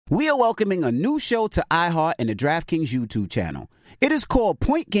We are welcoming a new show to iHeart and the DraftKings YouTube channel. It is called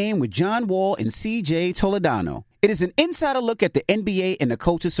Point Game with John Wall and CJ Toledano. It is an insider look at the NBA and the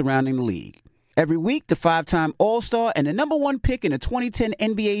coaches surrounding the league. Every week, the 5-time All-Star and the number one pick in the 2010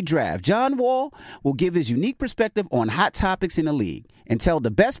 NBA Draft, John Wall, will give his unique perspective on hot topics in the league and tell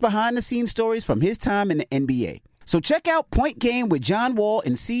the best behind-the-scenes stories from his time in the NBA. So check out Point Game with John Wall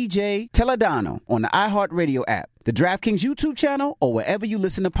and CJ Toledano on the iHeartRadio app, the DraftKings YouTube channel, or wherever you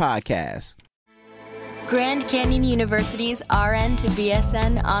listen to podcasts. Grand Canyon University's RN to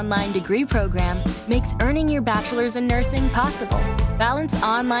BSN online degree program makes earning your bachelor's in nursing possible. Balance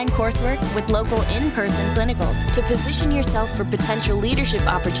online coursework with local in-person clinicals to position yourself for potential leadership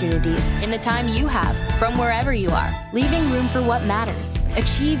opportunities in the time you have from wherever you are, leaving room for what matters.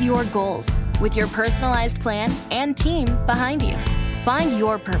 Achieve your goals with your personalized plan and team behind you. Find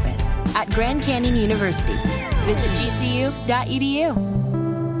your purpose at Grand Canyon University. Visit gcu.edu.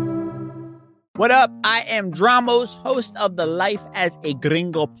 What up? I am Dramos, host of the Life as a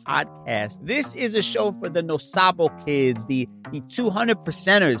Gringo podcast. This is a show for the No Sabo kids, the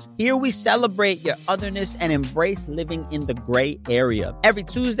 200%ers. Here we celebrate your otherness and embrace living in the gray area. Every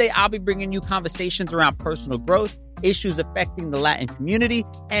Tuesday, I'll be bringing you conversations around personal growth, issues affecting the Latin community,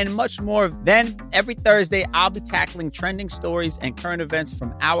 and much more. Then, every Thursday, I'll be tackling trending stories and current events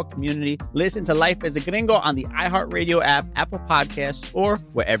from our community. Listen to Life as a Gringo on the iHeartRadio app, Apple Podcasts, or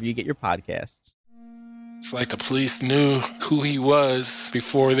wherever you get your podcasts. It's like the police knew who he was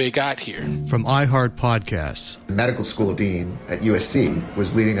before they got here. From iHeart Podcasts. The medical school dean at USC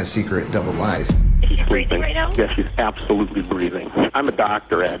was leading a secret double life. Is she breathing right now? Yes, she's absolutely breathing. I'm a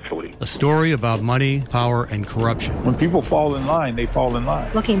doctor, actually. A story about money, power, and corruption. When people fall in line, they fall in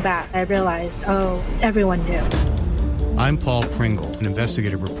line. Looking back, I realized, everyone knew. I'm Paul Pringle, an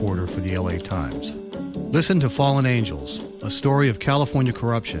investigative reporter for the LA Times. Listen to Fallen Angels, a story of California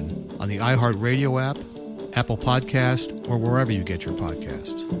corruption on the iHeartRadio app, Apple Podcast, or wherever you get your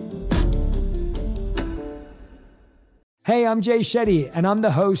podcasts. Hey, I'm Jay Shetty, and I'm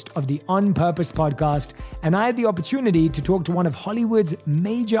the host of the On Purpose podcast, and I had the opportunity to talk to one of Hollywood's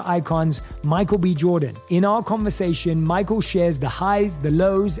major icons, Michael B. Jordan. In our conversation, Michael shares the highs, the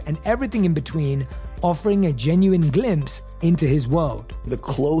lows, and everything in between, offering a genuine glimpse into his world. The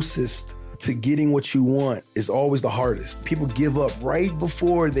closest to getting what you want is always the hardest. People give up right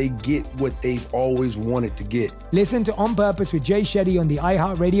before they get what they've always wanted to get. Listen to On Purpose with Jay Shetty on the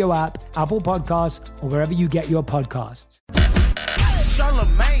iHeartRadio app, Apple Podcasts, or wherever you get your podcasts.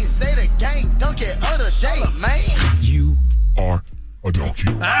 Charlamagne, say the gang, dunk it, other Charlamagne. You are a donkey.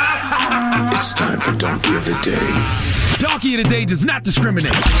 It's time for Donkey of the Day. Donkey of the Day does not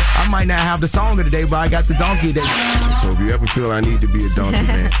discriminate. I might not have the song of the day, but I got the donkey of the day. So if you ever feel I need to be a donkey,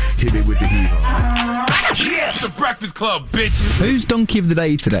 man, hit me with the heat. Yeah, it's the Breakfast Club, bitches. Who's Donkey of the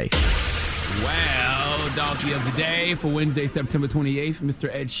Day today? Well, Donkey of the Day for Wednesday, September 28th, Mr.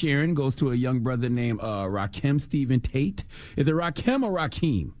 Ed Sheeran goes to a young brother named Rakim Stephen Tate. Is it Rakim or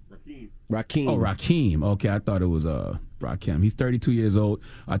Rakim? Rakim. Oh, Rakim. Okay, I thought it was Rakim. He's 32 years old.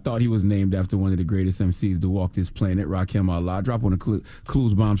 I thought he was named after one of the greatest MCs to walk this planet, Rakim Allah. Drop on the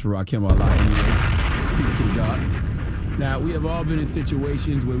clues bombs for Rakim Allah anyway. Peace to the God. Now, we have all been in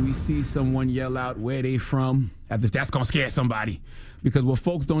situations where we see someone yell out where they from. That's going to scare somebody. Because what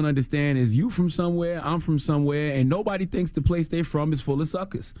folks don't understand is you from somewhere, I'm from somewhere, and nobody thinks the place they're from is full of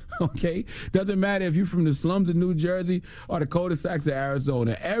suckers, okay? Doesn't matter if you're from the slums of New Jersey or the cul-de-sacs of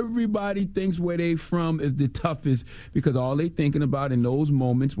Arizona. Everybody thinks where they from is the toughest because all they thinking about in those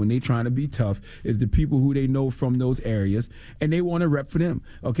moments when they trying to be tough is the people who they know from those areas, and they want to rep for them,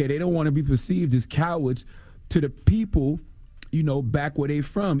 okay? They don't want to be perceived as cowards to the people, you know, back where they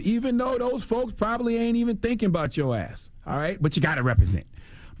from, even though those folks probably ain't even thinking about your ass. All right, but you got to represent.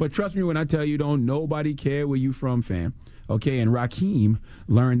 But trust me when I tell you, don't nobody care where you from, fam. Okay, and Rakim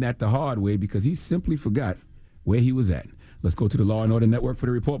learned that the hard way because he simply forgot where he was at. Let's go to the Law and Order Network for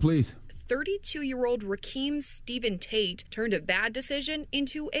the report, please. 32-year-old Rakim Stephen Tate turned a bad decision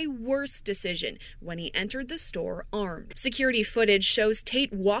into a worse decision when he entered the store armed. Security footage shows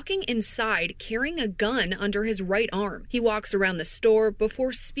Tate walking inside carrying a gun under his right arm. He walks around the store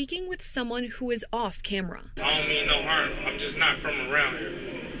before speaking with someone who is off camera. I don't mean no harm. I'm just not from around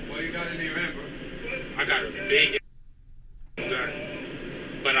here. Well, you got any event? I got a big gun.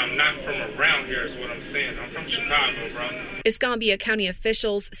 But I'm not from around here is what I'm saying. I'm from Chicago, bro. Escambia County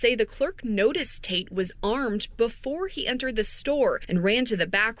officials say the clerk noticed Tate was armed before he entered the store and ran to the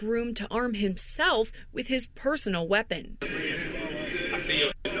back room to arm himself with his personal weapon. I see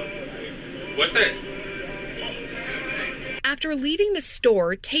you. What's that? After leaving the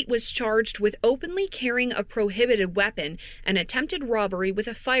store, Tate was charged with openly carrying a prohibited weapon and attempted robbery with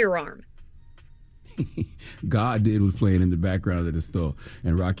a firearm. God did was playing in the background of the store.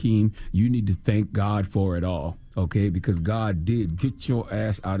 And Rakeem, you need to thank God for it all, okay? Because God did get your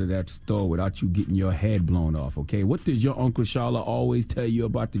ass out of that store without you getting your head blown off, okay? What does your Uncle Shala always tell you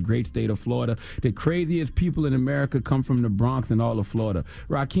about the great state of Florida? The craziest people in America come from the Bronx and all of Florida.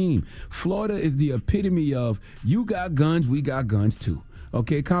 Rakeem, Florida is the epitome of you got guns, we got guns too.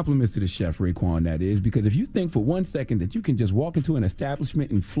 Okay, compliments to the chef, Raekwon, that is, because if you think for 1 second that you can just walk into an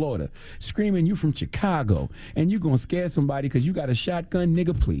establishment in Florida screaming you from Chicago and you're going to scare somebody because you got a shotgun,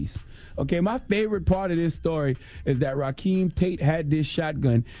 nigga, please. Okay, my favorite part of this story is that Rakeem Tate had this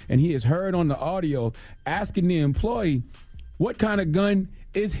shotgun and he is heard on the audio asking the employee, what kind of gun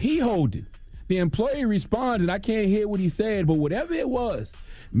is he holding? The employee responds, and I can't hear what he said, but whatever it was,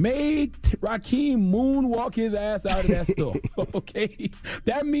 made Rakeem moonwalk his ass out of that store. Okay?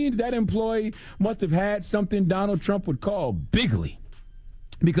 That means that employee must have had something Donald Trump would call bigly.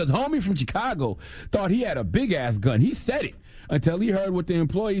 Because homie from Chicago thought he had a big-ass gun. He said it until he heard what the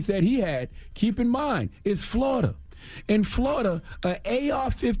employee said he had. Keep in mind, it's Florida. In Florida, an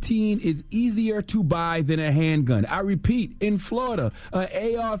AR-15 is easier to buy than a handgun. I repeat, in Florida,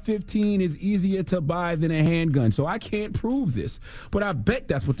 an AR-15 is easier to buy than a handgun. So I can't prove this, but I bet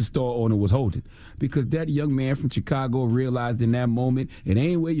that's what the store owner was holding, because that young man from Chicago realized in that moment, it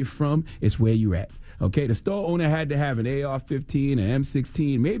ain't where you're from, it's where you're at. Okay, the store owner had to have an AR-15, an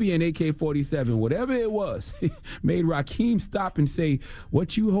M16, maybe an AK-47, whatever it was, made Rakeem stop and say,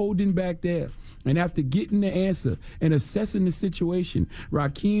 what you holding back there? And after getting the answer and assessing the situation,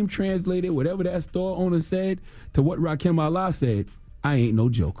 Rakeem translated whatever that store owner said to what Rakim Allah said. I ain't no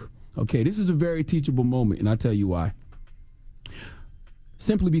joke. Okay, this is a very teachable moment, and I'll tell you why.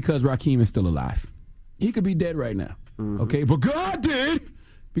 Simply because Rakeem is still alive. He could be dead right now, okay? But God did,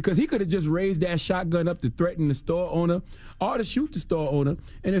 because he could have just raised that shotgun up to threaten the store owner or to shoot the store owner,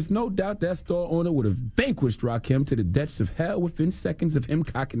 and there's no doubt that store owner would have vanquished Rakim to the depths of hell within seconds of him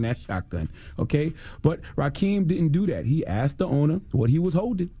cocking that shotgun, okay? But Rakeem didn't do that. He asked the owner what he was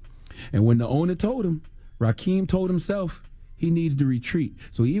holding, and when the owner told him, Rakeem told himself he needs to retreat.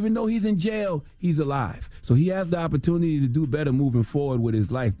 So even though he's in jail, he's alive. So he has the opportunity to do better moving forward with his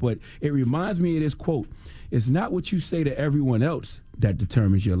life. But it reminds me of this quote, it's not what you say to everyone else that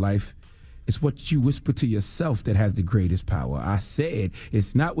determines your life. It's what you whisper to yourself that has the greatest power. I said,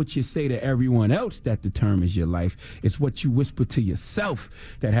 it's not what you say to everyone else that determines your life. It's what you whisper to yourself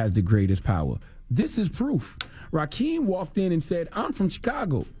that has the greatest power. This is proof. Rakeem walked in and said, I'm from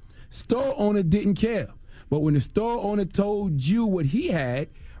Chicago. Store owner didn't care. But when the store owner told you what he had,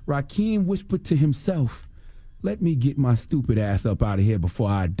 Rakeem whispered to himself, let me get my stupid ass up out of here before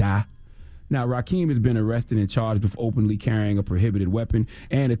I die. Now, Rakeem has been arrested and charged with openly carrying a prohibited weapon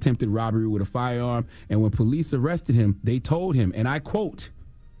and attempted robbery with a firearm. And when police arrested him, they told him, and I quote,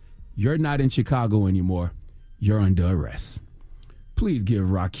 you're not in Chicago anymore. You're under arrest. Please give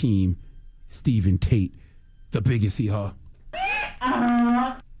Rakeem Stephen Tate the biggest hee-haw.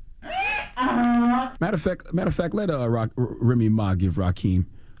 Matter of fact, let Remy Ma give Rakeem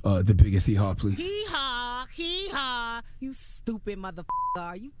the biggest hee-haw, please. Hee-haw, hee-haw. You stupid motherfucker.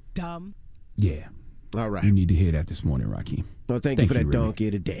 Are you dumb? Yeah. All right. You need to hear that this morning, Rakeem. Well, thank you for that donkey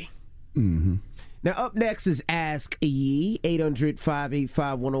of the day. Mm-hmm. Now, up next is Ask Ye,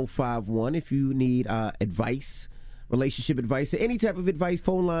 800-585-1051. If you need advice, relationship advice, or any type of advice,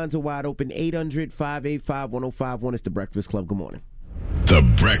 phone lines are wide open, 800-585-1051. It's The Breakfast Club. Good morning. The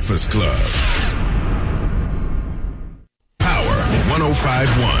Breakfast Club. Power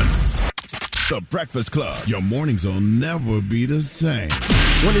 105.1. The Breakfast Club. Your mornings will never be the same.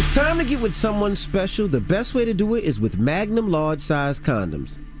 When it's time to get with someone special, the best way to do it is with Magnum large size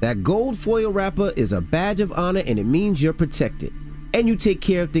condoms. That gold foil wrapper is a badge of honor, and it means you're protected. And you take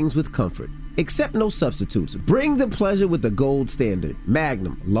care of things with comfort. Accept no substitutes. Bring the pleasure with the gold standard.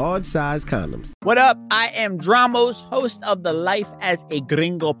 Magnum large size condoms. What up? I am Dramos, host of the Life as a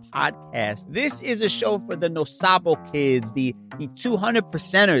Gringo podcast. This is a show for the No Sabo kids, the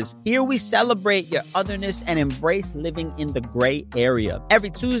 200%ers. Here we celebrate your otherness and embrace living in the gray area. Every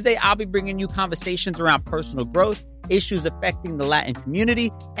Tuesday, I'll be bringing you conversations around personal growth, issues affecting the Latin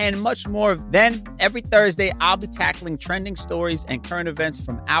community, and much more. Then, every Thursday, I'll be tackling trending stories and current events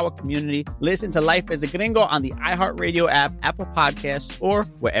from our community. Listen to Life as a Gringo on the iHeartRadio app, Apple Podcasts, or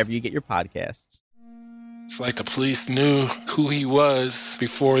wherever you get your podcasts. It's like the police knew who he was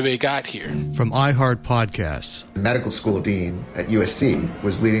before they got here. From iHeart Podcasts. The medical school dean at USC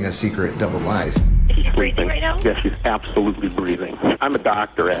was leading a secret double life. She's breathing right now? Yes, she's absolutely breathing. I'm a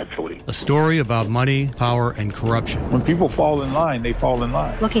doctor, actually. A story about money, power, and corruption. When people fall in line, they fall in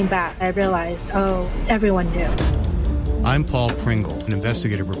line. Looking back, I realized, everyone knew. I'm Paul Pringle, an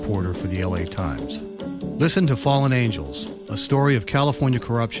investigative reporter for the LA Times. Listen to Fallen Angels, a story of California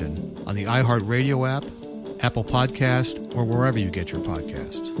corruption on the iHeartRadio app, Apple Podcast, or wherever you get your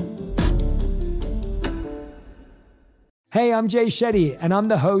podcasts. Hey, I'm Jay Shetty, and I'm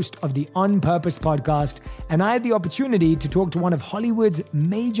the host of the On Purpose podcast, and I had the opportunity to talk to one of Hollywood's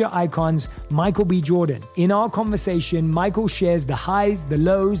major icons, Michael B. Jordan. In our conversation, Michael shares the highs, the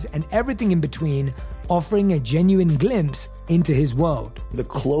lows, and everything in between, offering a genuine glimpse into his world. The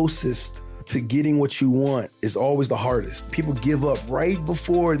closest to getting what you want is always the hardest. People give up right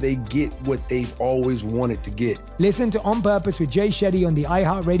before they get what they've always wanted to get. Listen to On Purpose with Jay Shetty on the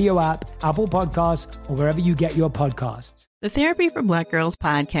iHeartRadio app, Apple Podcasts, or wherever you get your podcasts. The Therapy for Black Girls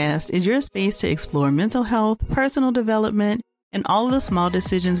podcast is your space to explore mental health, personal development, and all of the small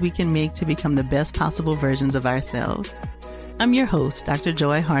decisions we can make to become the best possible versions of ourselves. I'm your host, Dr.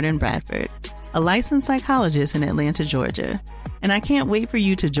 Joy Harden Bradford, a licensed psychologist in Atlanta, Georgia, and I can't wait for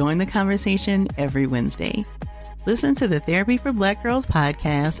you to join the conversation every Wednesday. Listen to the Therapy for Black Girls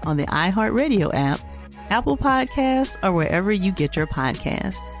podcast on the iHeartRadio app, Apple Podcasts, or wherever you get your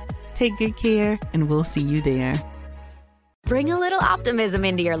podcasts. Take good care, and we'll see you there. Bring a little optimism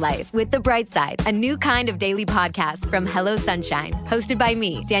into your life with The Bright Side, a new kind of daily podcast from Hello Sunshine, hosted by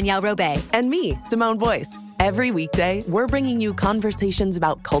me, Danielle Robay. And me, Simone Boyce. Every weekday, we're bringing you conversations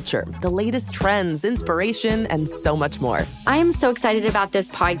about culture, the latest trends, inspiration, and so much more. I am so excited about this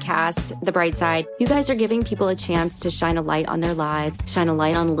podcast, The Bright Side. You guys are giving people a chance to shine a light on their lives, shine a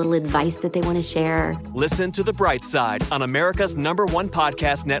light on a little advice that they want to share. Listen to The Bright Side on America's #1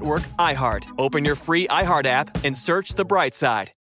 podcast network, iHeart. Open your free iHeart app and search The Bright Side.